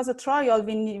 if it was a trial,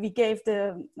 we gave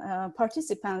the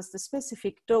participants the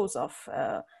specific dose of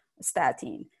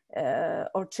statin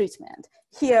or treatment.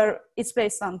 Here, it's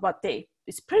based on what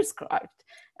is prescribed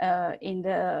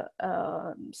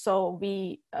so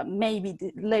we maybe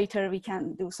later we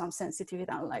can do some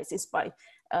sensitivity analysis by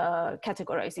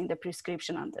categorizing the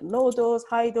prescription on the low dose,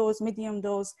 high dose, medium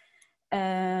dose,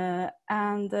 yeah,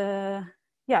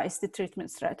 it's the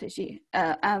treatment strategy,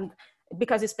 and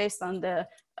because it's based on the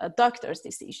doctor's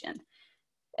decision.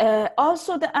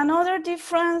 Also, another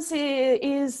difference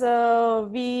is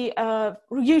we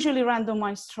usually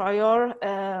randomized trial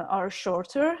are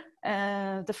shorter.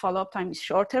 The follow-up time is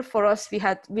shorter for us.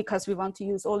 Because we want to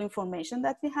use all information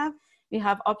that we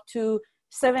have up to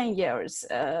 7 years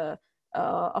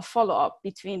of follow-up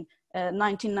between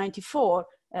 1994,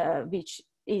 which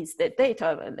is the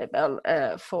data available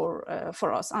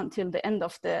for us until the end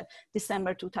of the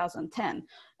December 2010.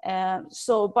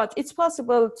 But it's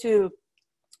possible to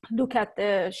look at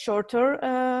the shorter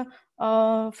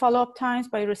follow-up times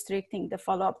by restricting the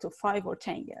follow-up to 5 or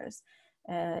 10 years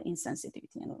in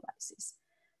sensitivity analysis.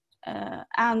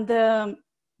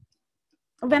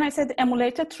 When I said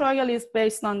emulated trial is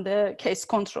based on the case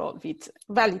control with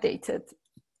validated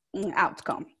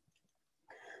outcome.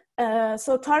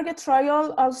 So target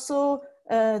trial also,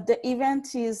 the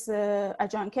event is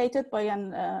adjudicated by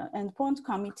an endpoint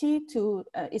committee to,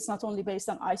 it's not only based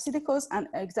on ICD-codes, and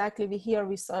exactly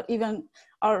we saw even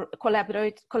our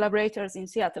collaborators in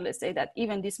Seattle say that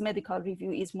even this medical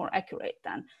review is more accurate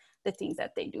than the things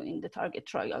that they do in the target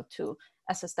trial to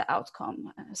assess the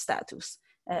outcome status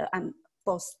and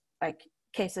both like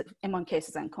cases among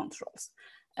cases and controls.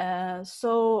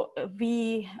 So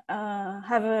we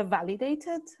have a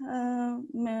validated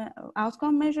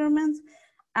outcome measurement,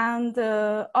 and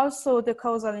also the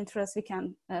causal interest we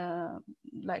can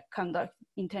like conduct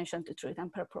intention to treat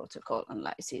and per protocol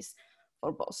analysis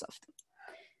for both of them.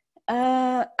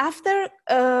 After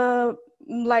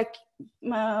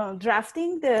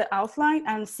drafting the outline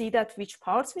and see that which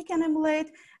parts we can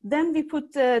emulate, then we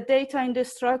put the data in the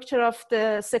structure of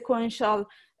the sequential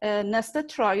nested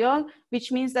trial,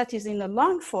 which means that is in a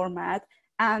long format,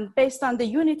 and based on the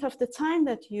unit of the time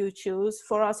that you choose,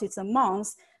 for us it's a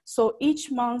month. So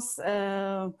each month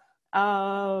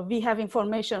we have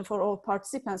information for all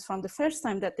participants from the first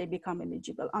time that they become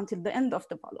eligible until the end of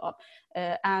the follow-up,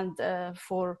 and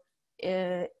for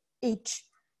each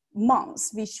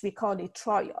month, which we call it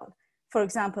trial. For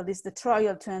example, this is the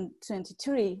trial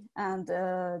 23, and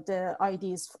the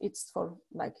ID it's for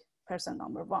like person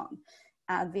number 1.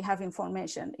 And we have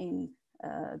information in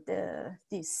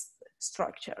this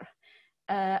structure.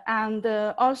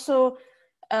 Also,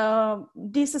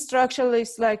 this structure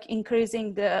is like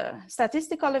increasing the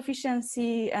statistical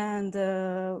efficiency, and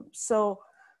so,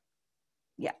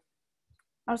 yeah.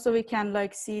 Also, we can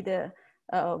like see the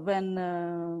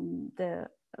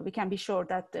we can be sure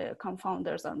that the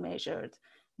confounders are measured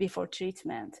before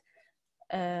treatment.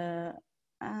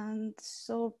 And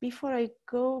so before I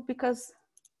go, because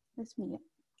let me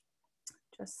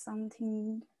just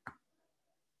something,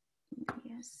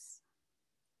 yes.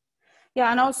 Yeah,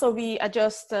 and also we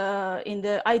adjust in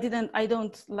the, I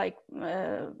don't like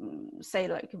say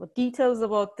like what details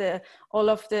about all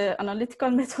of the analytical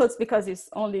methods, because it's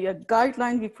only a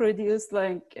guideline we produce,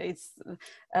 like it's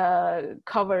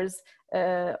covers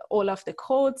all of the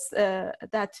codes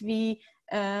that we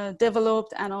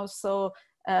developed, and also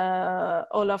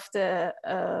all of the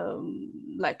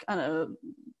like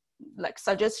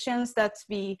suggestions that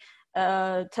we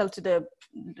tell to the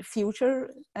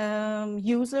future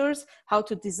users how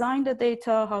to design the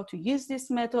data, how to use these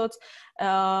methods.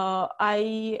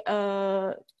 I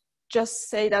just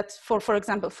say that for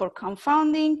example, for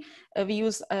confounding, we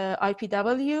use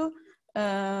IPW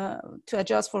to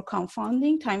adjust for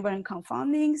confounding, time-varying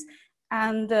confoundings.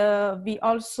 And we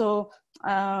also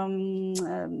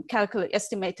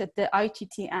estimated the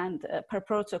ITT and per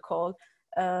protocol.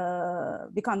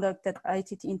 We conducted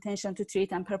ITT intention to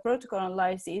treat and per protocol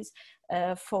analysis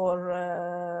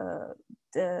for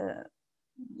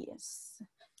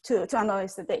to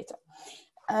analyze the data.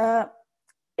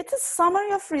 It's a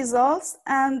summary of results,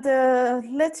 and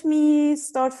let me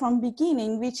start from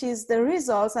beginning, which is the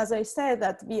results. As I said,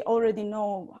 that we already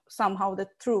know somehow the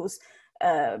truth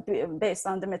based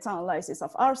on the meta-analysis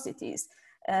of RCTs.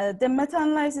 The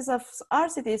meta-analysis of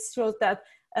RCTs shows that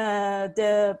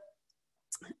the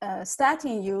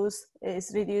statin use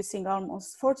is reducing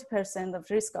almost 40% of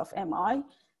risk of MI,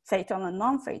 fatal and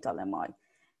non-fatal MI.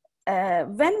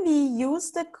 When we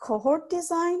use the cohort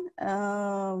design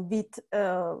with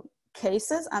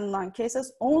cases and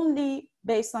non-cases only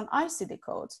based on ICD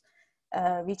codes,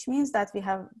 which means that we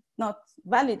have not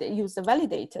used the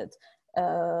validated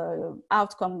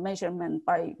outcome measurement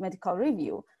by medical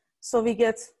review. So we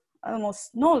get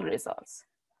almost null results.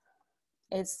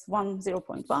 It's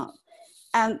 0.1.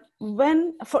 And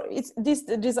when these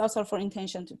results are for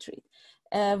intention to treat.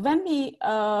 When we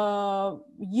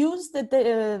use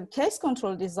the case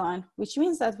control design, which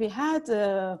means that we had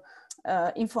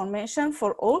information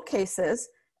for all cases,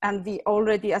 and we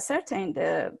already ascertained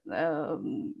the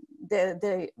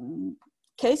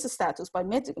case status by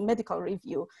medical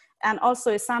review, and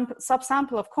also a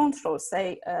subsample of controls,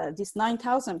 say these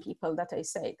 9,000 people that I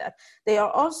say that they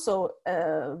are also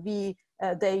the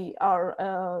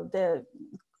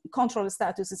control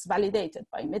status is validated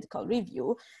by medical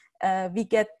review. We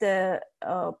get the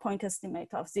point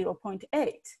estimate of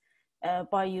 0.8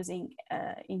 by using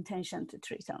intention to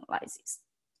treat analysis.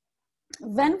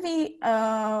 When we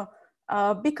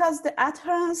because the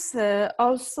adherence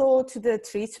also to the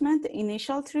treatment, the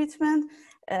initial treatment,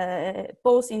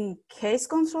 both in case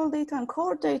control data and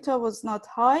cohort data was not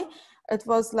high. It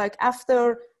was like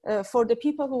after, for the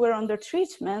people who were under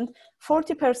treatment,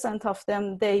 40% of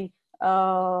them, they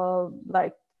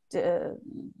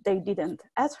didn't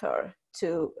adhere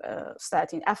to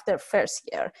statin after first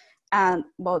year, and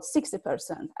about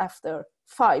 60% after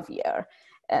 5 years.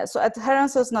 So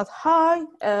adherence was not high.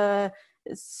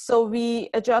 So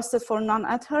we adjusted for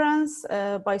non-adherence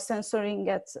by censoring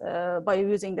it, by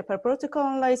using the per protocol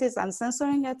analysis and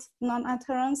censoring at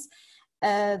non-adherence.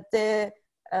 When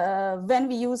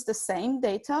we use the same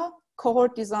data,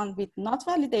 cohort design with not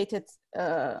validated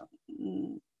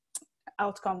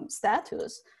outcome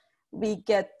status, we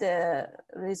get the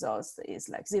results is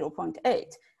like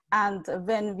 0.8. And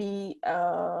when we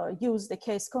use the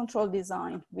case control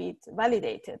design with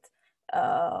validated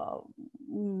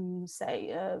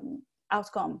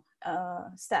outcome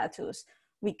status,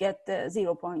 we get the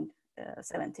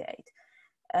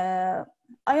 0.78.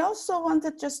 I also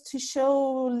wanted just to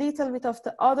show a little bit of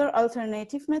the other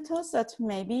alternative methods that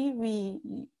maybe we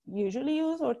usually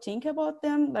use or think about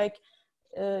them, like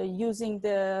using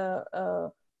the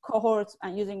cohort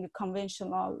and using the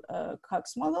conventional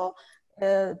Cox model.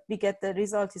 We get the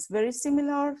result is very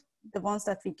similar, the ones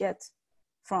that we get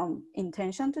from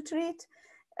intention to treat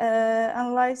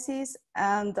analysis,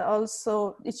 and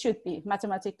also it should be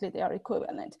mathematically they are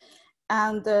equivalent.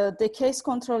 And the case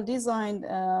control design,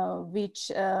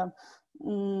 which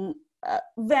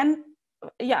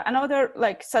another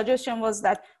like suggestion was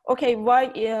that, okay,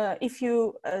 why if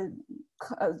you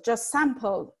just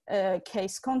sample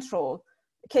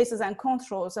cases and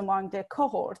controls among the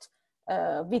cohort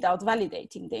without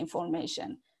validating the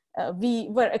information, we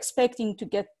were expecting to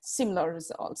get similar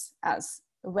results as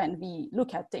when we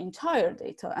look at the entire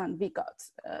data, and we got,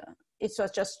 it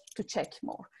was just to check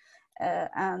more.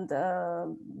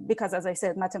 Because as I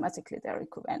said, mathematically they're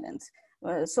equivalent.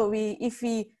 So if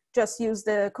we just use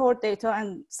the cohort data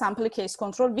and sample a case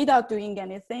control without doing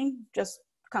anything, just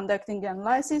conducting the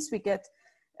analysis, we get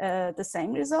the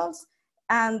same results.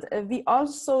 And we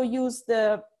also use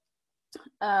the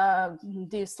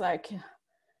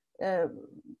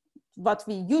what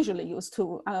we usually use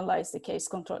to analyze the case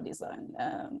control design,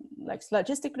 like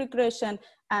logistic regression.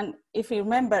 And if you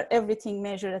remember, everything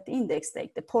measured at the index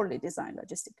take, the poorly designed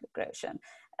logistic regression,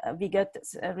 we get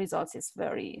results is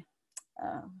very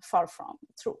far from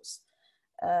truth.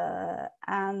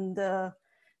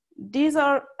 These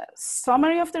are a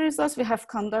summary of the results. We have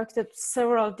conducted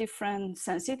several different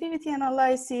sensitivity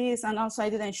analyses, and also I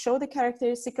didn't show the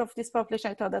characteristic of this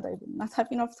population. I thought that I would not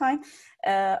have enough time.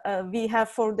 We have,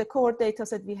 for the cohort data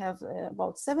set, we have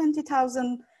about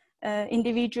 70,000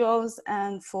 individuals,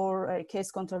 and for a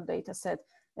case control data set,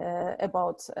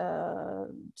 about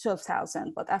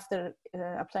 12,000, but after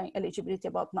applying eligibility,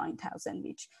 about 9,000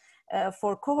 each.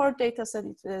 For cohort data set,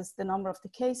 it was the number of the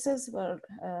cases were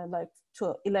like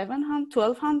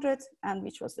 1,200, and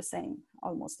which was the same,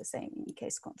 almost the same in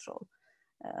case control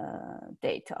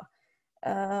data.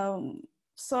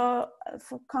 So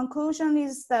for conclusion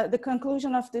is that the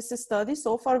conclusion of this study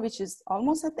so far, which is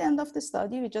almost at the end of the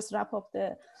study, we just wrap up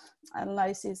the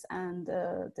analysis and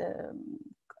the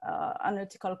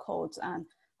analytical codes, and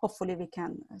hopefully we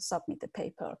can submit the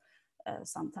paper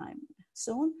sometime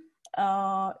soon,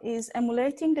 is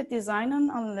emulating the design and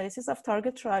analysis of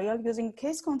target trial using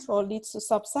case control leads to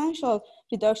substantial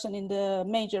reduction in the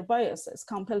major biases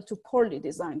compared to poorly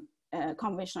designed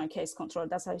conventional case control.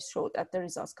 That's how I showed that the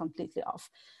results completely off.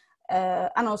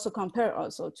 And also compare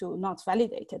also to not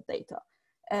validated data.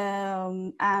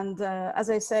 As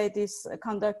I say, this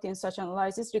conducting such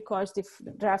analysis requires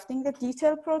drafting the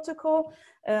detailed protocol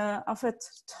of a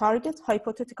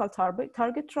hypothetical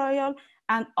target trial.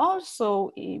 And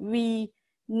also we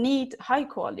need high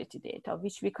quality data,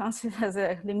 which we consider as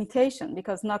a limitation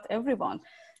because not everyone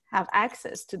have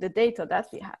access to the data that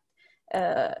we have.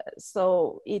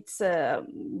 So it's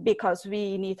because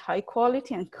we need high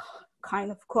quality and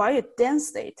kind of quite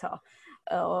dense data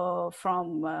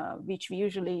from which we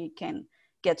usually can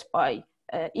get by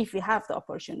if we have the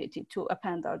opportunity to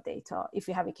append our data, if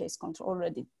we have a case control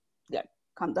already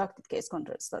conducted case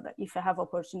control study, if we have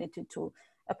opportunity to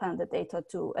append the data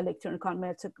to electronic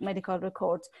medical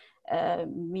records,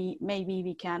 maybe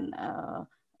we can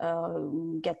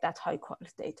get that high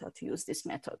quality data to use these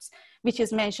methods, which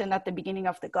is mentioned at the beginning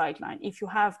of the guideline. If you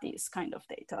have this kind of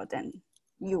data, then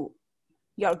you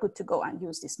are good to go and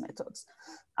use these methods.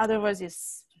 Otherwise,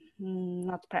 it's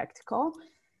not practical.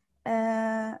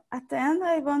 At the end,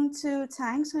 I want to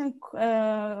thank my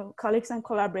colleagues and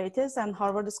collaborators and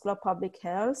Harvard School of Public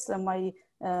Health, and my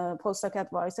postdoc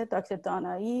advisor, Dr.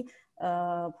 Danae,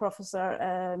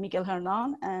 Professor Miguel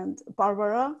Hernan, and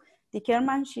Barbara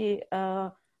Dickerman. She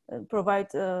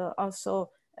provide also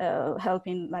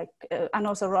helping, and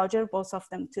also Roger, both of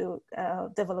them to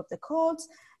develop the codes,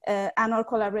 and our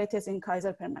collaborators in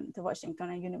Kaiser Permanente,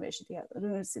 Washington, and University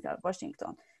of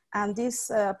Washington. And this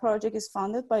project is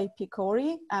funded by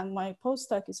PCORI, and my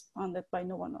postdoc is funded by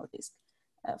Novo Nordisk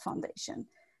Foundation.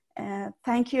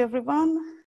 Thank you, everyone.